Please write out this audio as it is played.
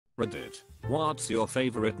Reddit. What's your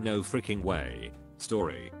favorite no freaking way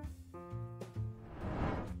story?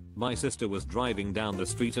 My sister was driving down the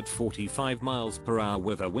street at 45 miles per hour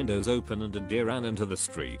with her windows open and a deer ran into the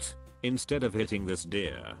street. Instead of hitting this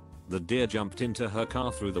deer, the deer jumped into her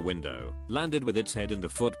car through the window, landed with its head in the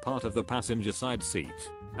foot part of the passenger side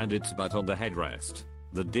seat, and its butt on the headrest.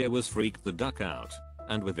 The deer was freaked the duck out,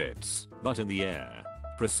 and with its butt in the air,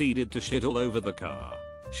 proceeded to shit all over the car.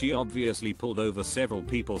 She obviously pulled over. Several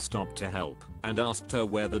people stopped to help and asked her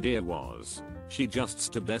where the deer was. She just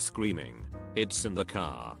stood there screaming, "It's in the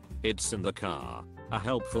car. It's in the car." A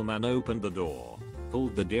helpful man opened the door,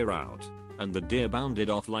 pulled the deer out, and the deer bounded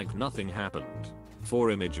off like nothing happened.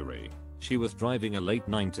 For imagery, she was driving a late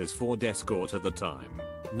 90s Ford Escort at the time.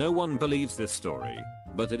 No one believes this story,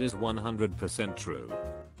 but it is 100% true.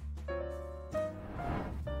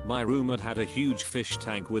 My roommate had a huge fish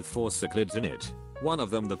tank with 4 cichlids in it. One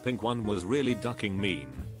of them, the pink one, was really ducking mean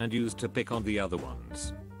and used to pick on the other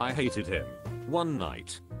ones. I hated him. One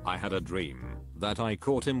night, I had a dream that I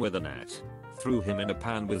caught him with a net, threw him in a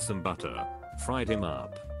pan with some butter, fried him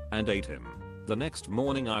up, and ate him. The next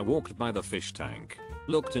morning I walked by the fish tank,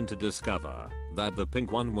 looked in to discover that the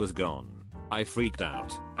pink one was gone. I freaked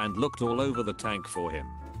out and looked all over the tank for him.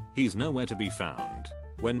 He's nowhere to be found.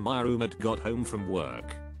 When my roommate got home from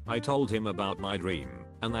work, I told him about my dream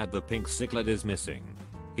and that the pink cichlid is missing.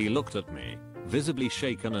 He looked at me, visibly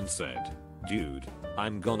shaken, and said, "Dude,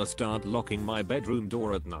 I'm gonna start locking my bedroom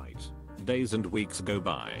door at night." Days and weeks go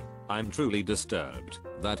by. I'm truly disturbed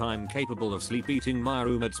that I'm capable of sleep eating my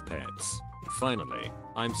roommate's pets. Finally,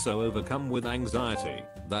 I'm so overcome with anxiety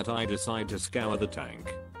that I decide to scour the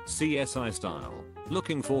tank, CSI style,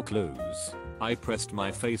 looking for clues. I pressed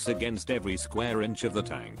my face against every square inch of the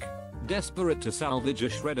tank, desperate to salvage a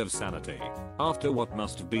shred of sanity. After what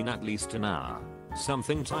must have been at least an hour,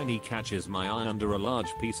 something tiny catches my eye under a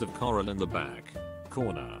large piece of coral in the back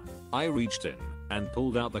corner. I reached in and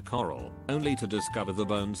pulled out the coral, only to discover the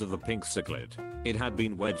bones of the pink cichlid. It had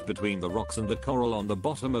been wedged between the rocks and the coral on the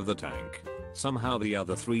bottom of the tank. Somehow the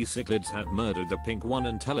other 3 cichlids had murdered the pink one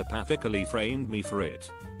and telepathically framed me for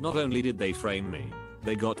it. Not only did they frame me,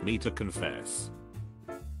 they got me to confess.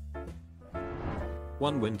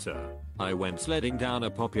 One winter, I went sledding down a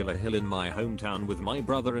popular hill in my hometown with my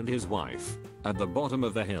brother and his wife. At the bottom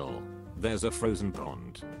of the hill, there's a frozen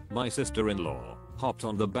pond. My sister-in-law hopped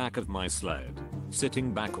on the back of my sled,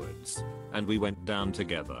 sitting backwards, and we went down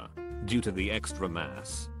together. Due to the extra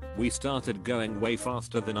mass, we started going way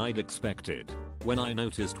faster than I'd expected. When I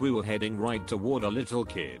noticed we were heading right toward a little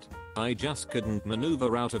kid, I just couldn't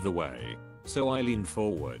maneuver out of the way. So I leaned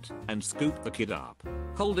forward and scooped the kid up,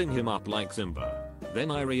 holding him up like Simba.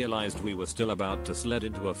 Then I realized we were still about to sled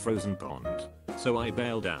into a frozen pond. So I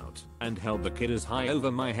bailed out and held the kid as high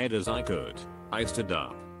over my head as I could. I stood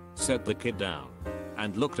up, set the kid down,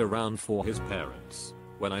 and looked around for his parents.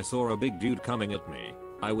 When I saw a big dude coming at me,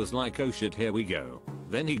 I was like, oh shit, here we go.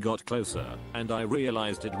 Then he got closer, and I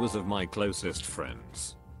realized it was of my closest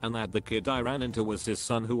friends, and that the kid I ran into was his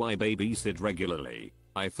son, who I babysit regularly.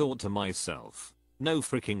 I thought to myself, no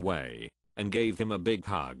freaking way, and gave him a big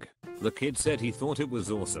hug. The kid said he thought it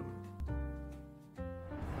was awesome.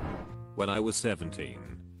 When I was 17,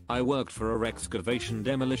 I worked for a excavation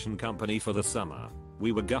demolition company for the summer.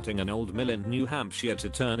 We were gutting an old mill in New Hampshire to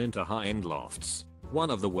turn into high-end lofts. One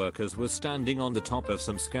of the workers was standing on the top of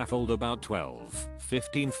some scaffold about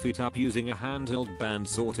 12-15 feet up, using a handheld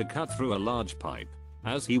bandsaw to cut through a large pipe.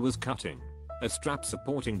 As he was cutting, a strap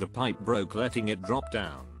supporting the pipe broke, letting it drop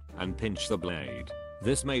down and pinch the blade.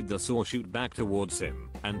 This made the saw shoot back towards him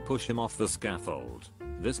and push him off the scaffold.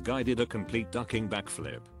 This guy did a complete ducking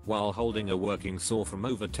backflip while holding a working saw from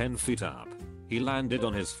over 10 feet up. He landed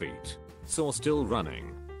on his feet, saw still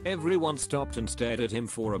running. Everyone stopped and stared at him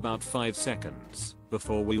for about 5 seconds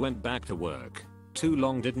before we went back to work. Too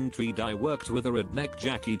long didn't read I worked with a redneck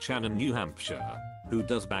Jackie Chan in New Hampshire who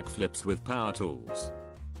does backflips with power tools.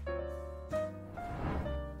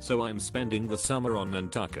 So I'm spending the summer on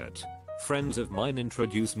Nantucket. Friends of mine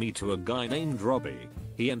introduced me to a guy named Robbie.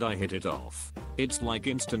 He and I hit it off. It's like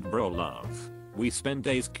instant bro love. We spend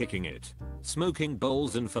days kicking it, smoking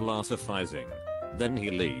bowls and philosophizing. Then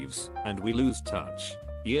he leaves, and we lose touch.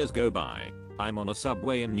 Years go by. I'm on a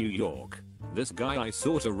subway in New York. This guy I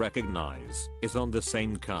sorta recognize is on the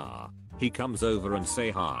same car. He comes over and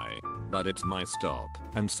say hi, but it's my stop,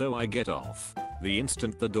 and so I get off. The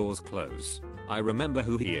instant the doors close, I remember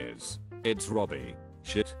who he is. It's Robbie.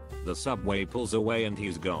 Shit, the subway pulls away and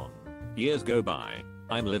he's gone. Years go by.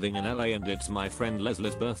 I'm living in LA and it's my friend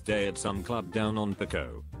Leslie's birthday at some club down on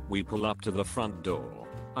Pico. We pull up to the front door.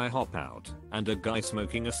 I hop out, and a guy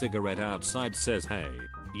smoking a cigarette outside says, "Hey,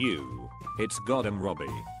 You. It's goddamn Robbie.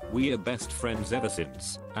 We are best friends ever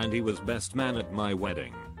since, and he was best man at my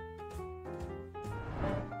wedding.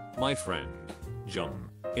 My friend, John,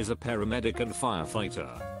 is a paramedic and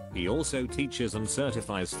firefighter. He also teaches and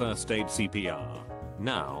certifies first aid CPR.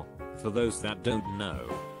 Now, for those that don't know,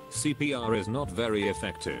 CPR is not very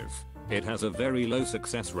effective. It has a very low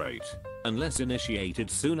success rate, unless initiated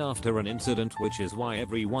soon after an incident, which is why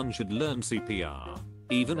everyone should learn CPR.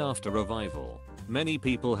 Even after revival, many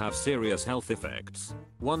people have serious health effects.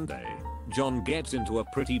 One day, John gets into a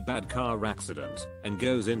pretty bad car accident and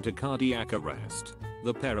goes into cardiac arrest.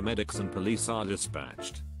 The paramedics and police are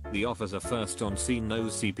dispatched. The officer first on scene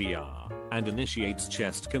knows CPR and initiates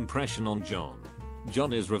chest compression on John.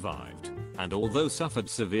 John is revived, and although suffered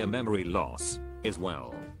severe memory loss, is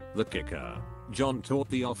well. The kicker: John taught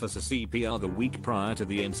the officer CPR the week prior to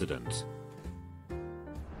the incident.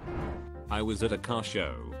 I was at a car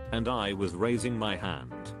show, and I was raising my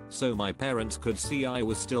hand, so my parents could see I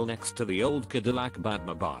was still next to the old Cadillac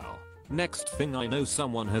Batmobile. Next thing I know,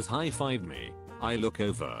 someone has high-fived me. I look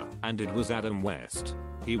over, and it was Adam West.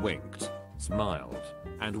 He winked, smiled,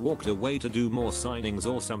 and walked away to do more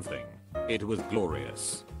signings or something. It was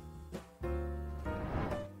glorious.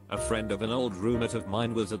 A friend of an old roommate of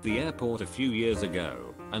mine was at the airport a few years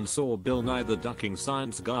ago, and saw Bill Nye the ducking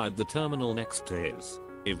science guy at the terminal next to his.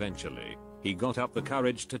 Eventually, he got up the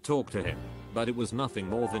courage to talk to him, but it was nothing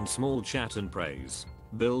more than small chat and praise.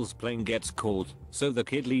 Bill's plane gets called, so the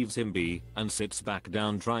kid leaves him be and sits back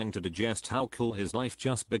down trying to digest how cool his life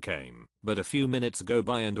just became. But a few minutes go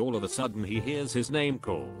by and all of a sudden he hears his name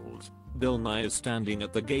called. Bill Nye is standing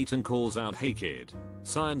at the gate and calls out, "Hey kid."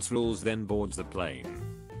 Science rules, then boards the plane.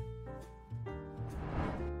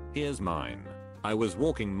 Here's mine. I was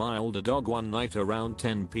walking my older dog one night around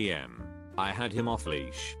 10 p.m. I had him off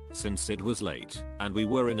leash, since it was late, and we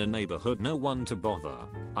were in a neighborhood no one to bother.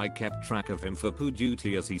 I kept track of him for poo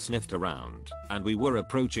duty as he sniffed around, and we were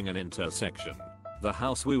approaching an intersection. The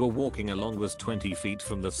house we were walking along was 20 feet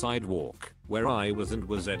from the sidewalk, where I was, and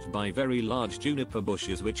was edged by very large juniper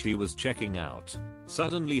bushes which he was checking out.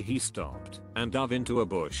 Suddenly he stopped, and dove into a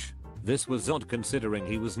bush. This was odd considering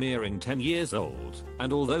he was nearing 10 years old,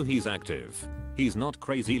 and although he's active, he's not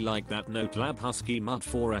crazy like that Note Lab Husky Mutt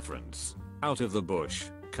for reference. Out of the bush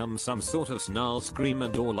comes some sort of snarl scream,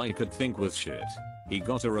 and all I could think was shit. He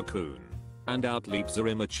got a raccoon. And out leaps a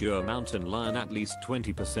immature mountain lion at least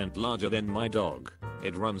 20% larger than my dog.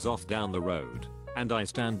 It runs off down the road, and I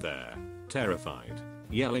stand there, terrified,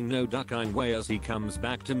 yelling "No ducking way" as he comes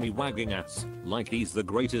back to me wagging ass like he's the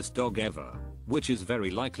greatest dog ever, which is very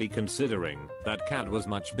likely considering that cat was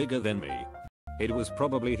much bigger than me. It was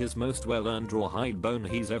probably his most well-earned rawhide bone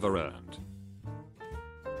he's ever earned.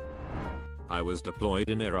 I was deployed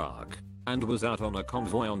in Iraq, and was out on a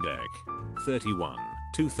convoy on deck 31,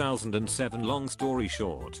 2007. Long story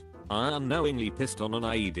short, I unknowingly pissed on an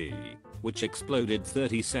IED, which exploded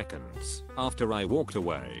 30 seconds after I walked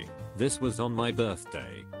away. This was on my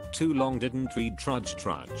birthday. Too long didn't read trudge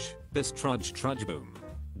trudge, piss trudge trudge boom.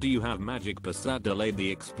 Do you have magic piss that delayed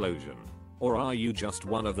the explosion? Or are you just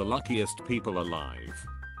one of the luckiest people alive?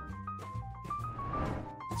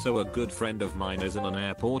 So a good friend of mine is in an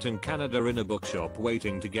airport in Canada in a bookshop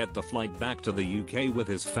waiting to get the flight back to the UK with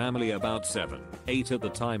his family, about 7, 8 at the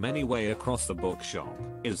time anyway. Across the bookshop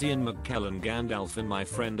is Ian McKellen. Gandalf and my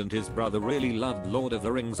friend and his brother really loved Lord of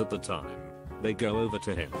the Rings at the time. They go over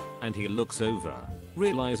to him, and he looks over,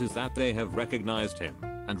 realizes that they have recognized him,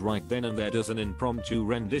 and right then and there does an impromptu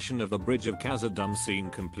rendition of the Bridge of Khazad-dûm scene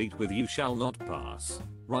complete with "You Shall Not Pass,"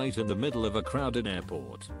 right in the middle of a crowded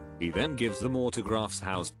airport. He then gives them autographs.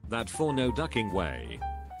 How's that for no ducking way?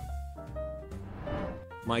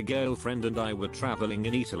 My girlfriend and I were traveling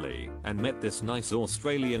in Italy and met this nice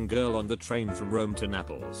Australian girl on the train from Rome to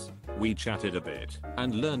Naples. We chatted a bit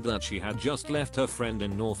and learned that she had just left her friend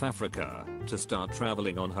in North Africa to start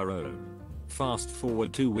traveling on her own. Fast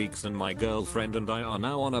forward 2 weeks and my girlfriend and I are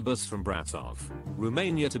now on a bus from Brasov,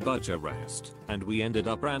 Romania to Bucharest, and we ended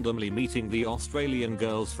up randomly meeting the Australian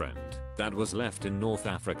girl's friend that was left in North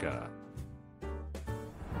Africa.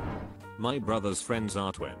 My brother's friends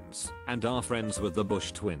are twins and are friends with the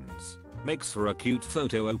Bush twins. Makes for a cute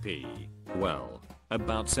photo op. Well,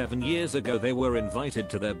 about 7 years ago they were invited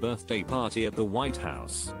to their birthday party at the White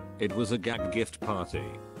House. It was a gag gift party.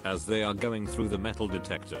 As they are going through the metal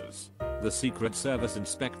detectors, the Secret Service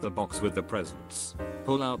inspect the box with the presents,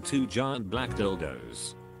 pull out 2 giant black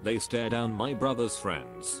dildos. They stare down my brother's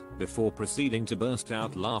friends before proceeding to burst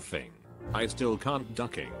out laughing. I still can't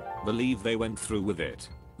ducking believe they went through with it.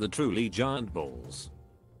 The truly giant balls.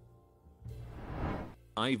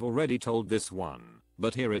 I've already told this one,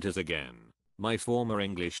 but here it is again. My former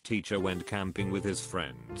English teacher went camping with his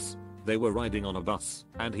friends. They were riding on a bus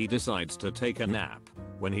and he decides to take a nap.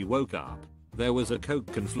 When he woke up, there was a Coke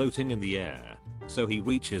can floating in the air. So he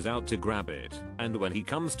reaches out to grab it, and when he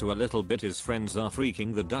comes to a little bit his friends are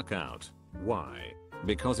freaking the duck out. Why?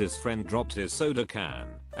 Because his friend dropped his soda can,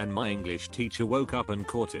 and my English teacher woke up and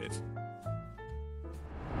caught it.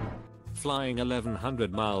 Flying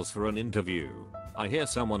 1100 miles for an interview. I hear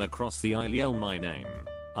someone across the aisle yell my name.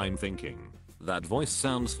 I'm thinking, that voice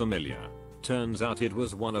sounds familiar. Turns out it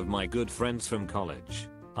was one of my good friends from college.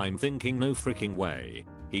 I'm thinking no freaking way.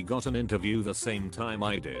 He got an interview the same time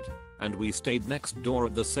I did, and we stayed next door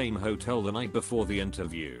at the same hotel the night before the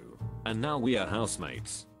interview. And now we are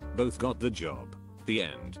housemates. Both got the job. The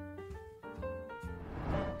end.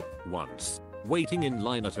 Once, waiting in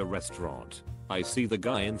line at a restaurant, I see the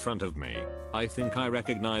guy in front of me. I think I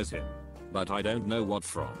recognize him, but I don't know what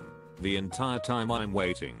from. The entire time I'm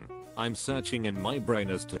waiting, I'm searching in my brain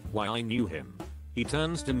as to why I knew him. He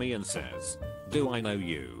turns to me and says, "Do I know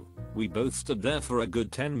you?" We both stood there for a good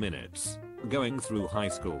 10 minutes, going through high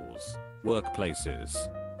schools, workplaces,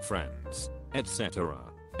 friends, etc.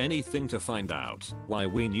 Anything to find out why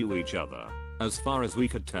we knew each other. As far as we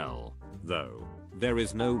could tell, though, there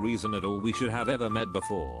is no reason at all we should have ever met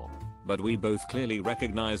before. But we both clearly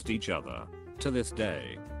recognized each other. To this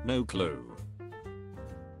day, no clue.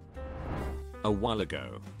 A while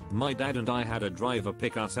ago, my dad and I had a driver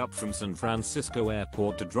pick us up from San Francisco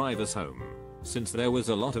Airport to drive us home. Since there was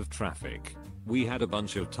a lot of traffic, we had a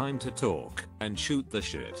bunch of time to talk and shoot the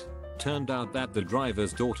shit. Turned out that the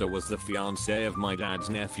driver's daughter was the fiancée of my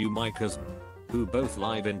dad's nephew, my cousin, who both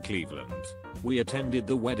live in Cleveland. We attended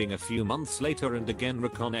the wedding a few months later and again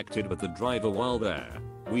reconnected with the driver while there.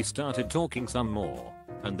 We started talking some more,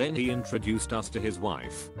 and then he introduced us to his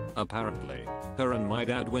wife. Apparently, her and my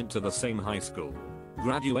dad went to the same high school,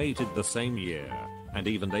 graduated the same year, and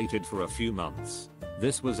even dated for a few months.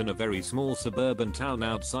 This was in a very small suburban town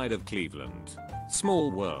outside of Cleveland. Small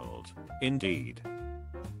world, indeed.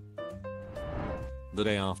 The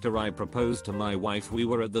day after I proposed to my wife, we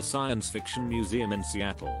were at the Science Fiction Museum in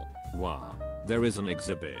Seattle. Wow. There is an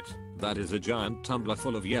exhibit that is a giant tumbler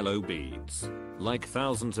full of yellow beads. Like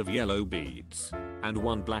thousands of yellow beads. And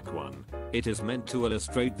one black one. It is meant to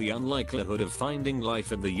illustrate the unlikelihood of finding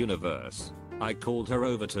life in the universe. I called her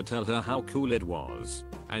over to tell her how cool it was,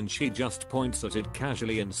 and she just points at it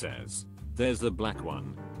casually and says, "There's the black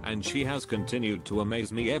one," and she has continued to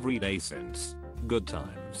amaze me every day since. Good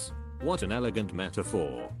times. What an elegant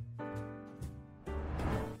metaphor.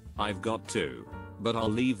 I've got two, but I'll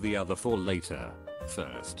leave the other for later.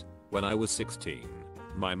 First, when I was 16,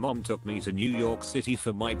 my mom took me to New York City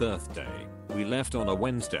for my birthday. We left on a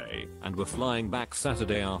Wednesday and were flying back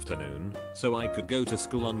Saturday afternoon, so I could go to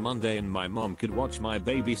school on Monday and my mom could watch my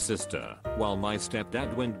baby sister while my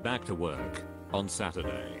stepdad went back to work. On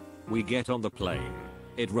Saturday, we get on the plane.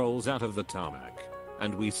 It rolls out of the tarmac,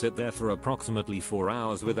 and we sit there for approximately 4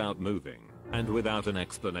 hours without moving and without an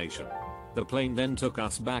explanation. The plane then took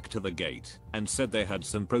us back to the gate and said they had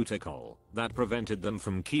some protocol that prevented them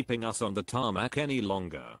from keeping us on the tarmac any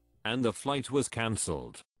longer, and the flight was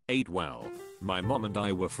cancelled. Ate well. My mom and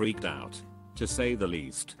I were freaked out, to say the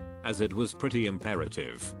least, as it was pretty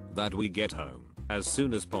imperative that we get home as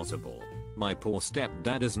soon as possible. My poor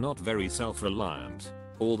stepdad is not very self-reliant.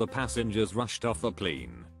 All the passengers rushed off the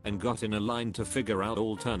plane and got in a line to figure out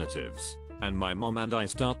alternatives, and my mom and I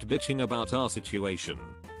start bitching about our situation.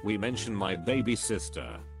 We mention my baby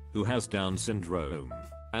sister, who has Down syndrome,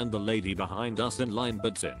 and the lady behind us in line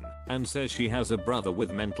butts in and says she has a brother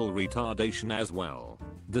with mental retardation as well.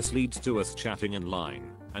 This leads to us chatting in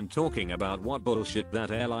line and talking about what bullshit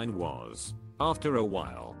that airline was. After a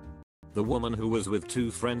while, the woman who was with two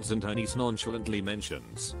friends and her niece nonchalantly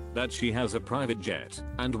mentions that she has a private jet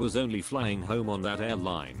and was only flying home on that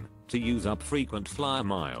airline to use up frequent flyer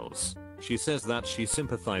miles. She says that she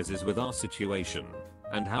sympathizes with our situation,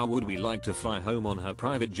 and how would we like to fly home on her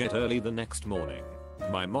private jet early the next morning.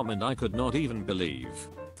 My mom and I could not even believe.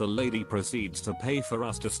 The lady proceeds to pay for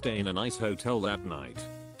us to stay in a nice hotel that night,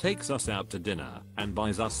 takes us out to dinner and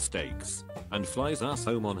buys us steaks, and flies us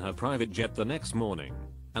home on her private jet the next morning.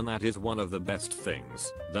 And that is one of the best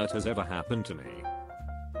things that has ever happened to me.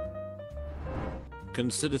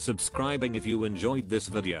 Consider subscribing if you enjoyed this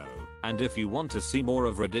video, and if you want to see more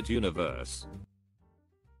of Reddit Universe.